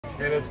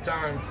And it's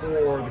time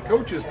for the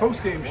coach's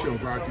post-game show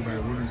brought to you by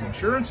Winners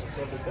Insurance.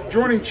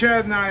 Joining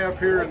Chad and I up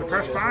here in the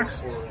press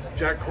box,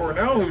 Jack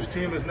Cornell, whose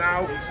team is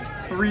now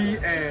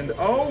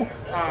 3-0.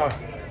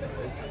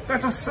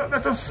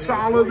 That's a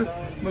solid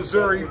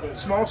Missouri,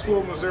 small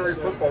school Missouri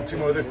football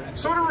team over there.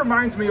 Sort of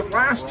reminds me of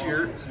last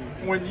year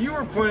when you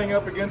were playing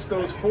up against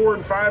those 4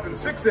 and 5 and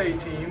 6A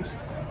teams,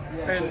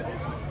 and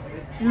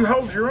you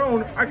held your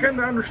own. I kind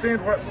of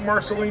understand what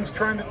Marceline's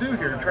trying to do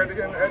here.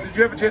 Did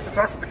you have a chance to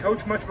talk to the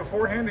coach much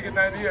beforehand to get an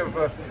idea of,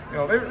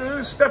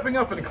 they're stepping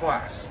up in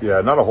class? Yeah,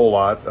 not a whole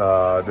lot.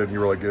 Didn't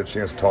really get a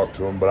chance to talk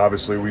to them, but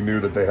obviously we knew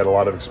that they had a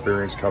lot of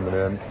experience coming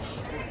in.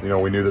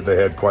 We knew that they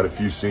had quite a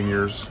few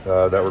seniors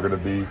that were going to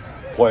be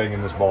playing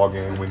in this ball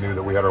game. We knew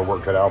that we had our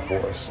work cut out for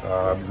us.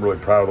 I'm really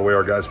proud of the way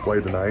our guys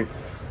played tonight.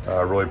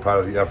 Really proud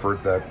of the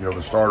effort that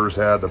the starters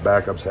had, the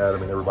backups had. I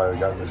mean, everybody that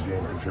got in this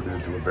game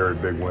contributed to a very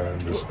big win.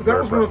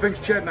 That was one of the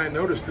things Chad and I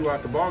noticed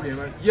throughout the ball game.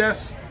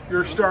 Yes,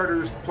 your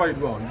starters played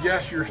well.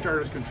 Yes, your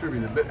starters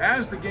contributed. But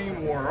as the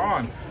game wore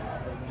on,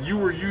 you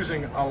were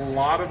using a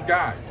lot of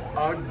guys.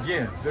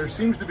 Again, there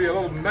seems to be a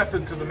little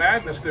method to the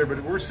madness there,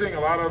 but we're seeing a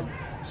lot of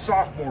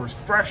sophomores,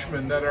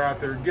 freshmen that are out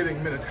there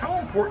getting minutes. How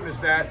important is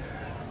that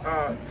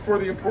for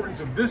the importance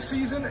of this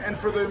season and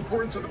for the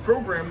importance of the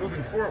program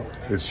moving forward?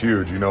 It's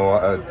huge.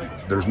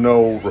 There's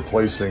no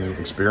replacing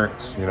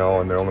experience,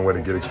 and the only way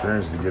to get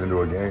experience is to get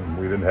into a game.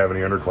 We didn't have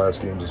any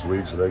underclass games this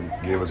week, so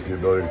that gave us the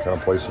ability to kind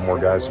of play some more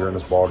guys here in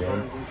this ball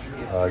game,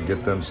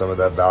 get them some of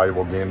that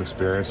valuable game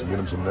experience and get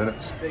them some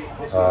minutes.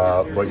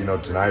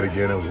 But tonight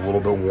again, it was a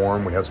little bit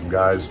warm. We had some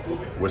guys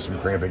with some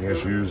cramping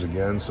issues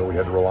again, so we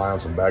had to rely on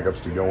some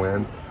backups to go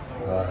in.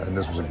 And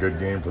this was a good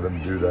game for them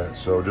to do that.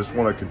 So just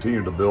want to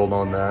continue to build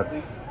on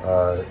that,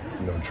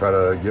 try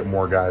to get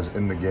more guys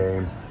in the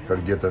game, try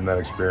to get them that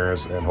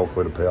experience, and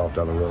hopefully to pay off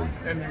down the road.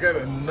 And you got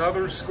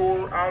another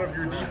score out of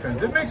your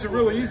defense. It makes it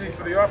really easy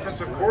for the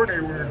offensive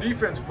coordinator when your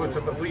defense puts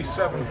up at least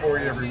 7 for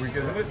you every week,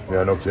 isn't it?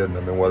 Yeah, no kidding.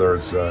 I mean, whether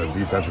it's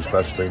defense or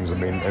special teams,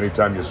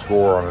 anytime you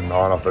score on a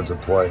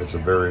non-offensive play, it's a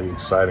very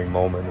exciting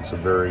moment. It's a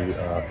very,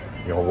 a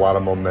lot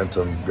of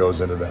momentum goes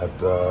into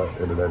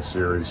that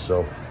series.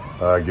 So.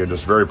 Again,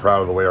 just very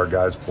proud of the way our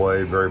guys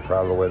played, very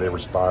proud of the way they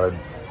responded,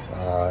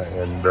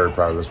 and very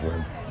proud of this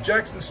win.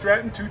 Jackson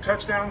Stratton, 2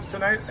 touchdowns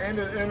tonight and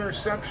an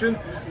interception.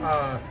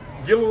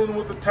 Gilliland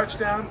with a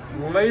touchdown.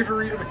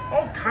 Lavery,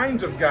 all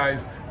kinds of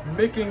guys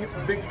making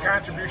big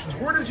contributions.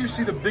 Where did you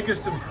see the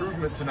biggest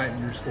improvement tonight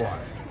in your squad?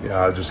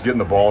 Yeah, just getting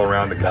the ball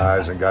around the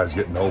guys and guys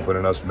getting open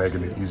and us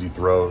making the easy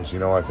throws.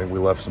 I think we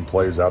left some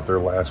plays out there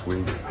last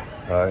week,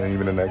 and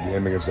even in that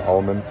game against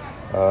Allman.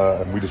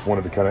 And we just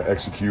wanted to kind of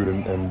execute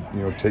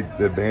and take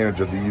the advantage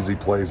of the easy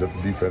plays that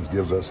the defense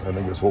gives us. And I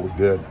think that's what we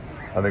did.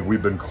 I think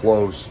we've been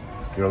close,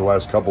 the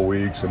last couple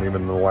weeks and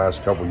even the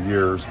last couple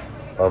years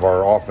of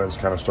our offense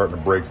kind of starting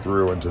to break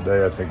through. And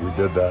today I think we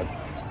did that.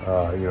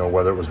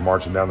 Whether it was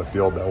marching down the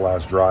field that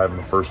last drive in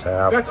the first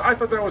half. I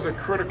thought that was a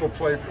critical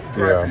play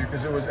for you,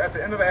 because it was at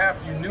the end of the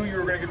half, you knew you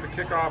were going to get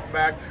the kickoff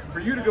back. For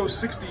you to go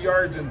 60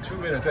 yards in 2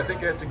 minutes, I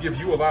think it has to give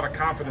you a lot of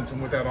confidence in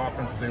what that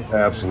offense is able to do.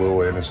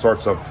 Absolutely, and it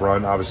starts up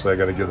front. Obviously, I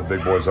got to give the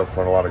big boys up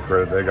front a lot of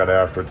credit. They got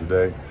after it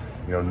today.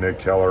 Nick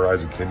Keller,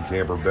 Isaac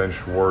Kinkamper, Ben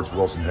Schwartz,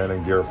 Wilson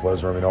Henning, Garrett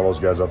Flesner, all those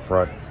guys up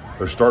front.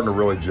 They're starting to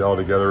really gel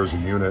together as a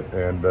unit,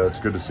 and it's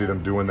good to see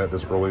them doing that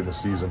this early in the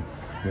season.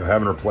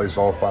 Having to replace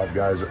all 5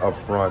 guys up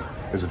front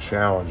is a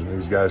challenge, and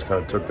these guys kind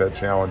of took that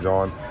challenge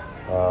on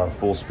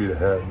full speed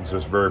ahead. And so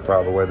just very proud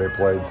of the way they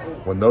played.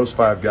 When those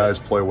 5 guys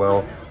play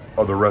well,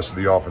 the rest of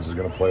the offense is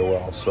going to play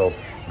well. So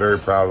very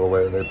proud of the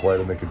way that they played,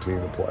 and they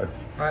continue to play.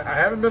 I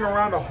haven't been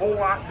around a whole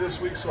lot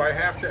this week, so I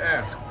have to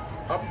ask.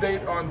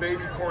 Update on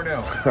Baby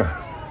Cornell.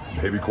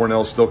 Baby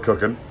Cornell's still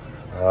cooking.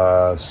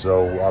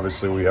 So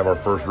obviously we have our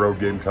first road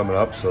game coming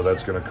up, so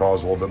that's going to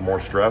cause a little bit more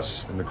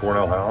stress in the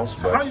Cornell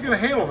house. So how are you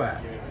going to handle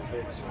that?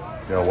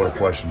 What a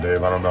question,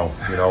 Dave. I don't know.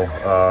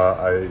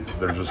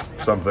 There's just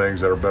some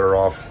things that are better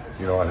off,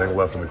 I think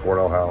left in the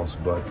Cornell house.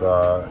 But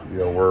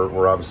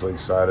we're obviously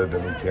excited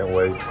and we can't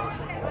wait.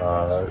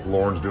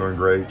 Lauren's doing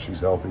great.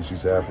 She's healthy.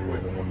 She's happy. And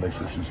we want to make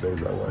sure she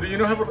stays that way.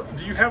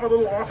 Do you have a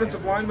little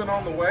offensive lineman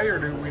on the way, or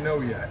do we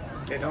know yet?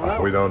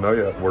 We don't know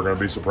yet. We're going to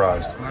be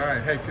surprised. All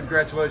right. Hey,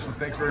 congratulations.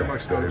 Thanks very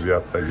much, Dave.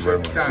 Yep. Thank you very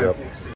much. Yep.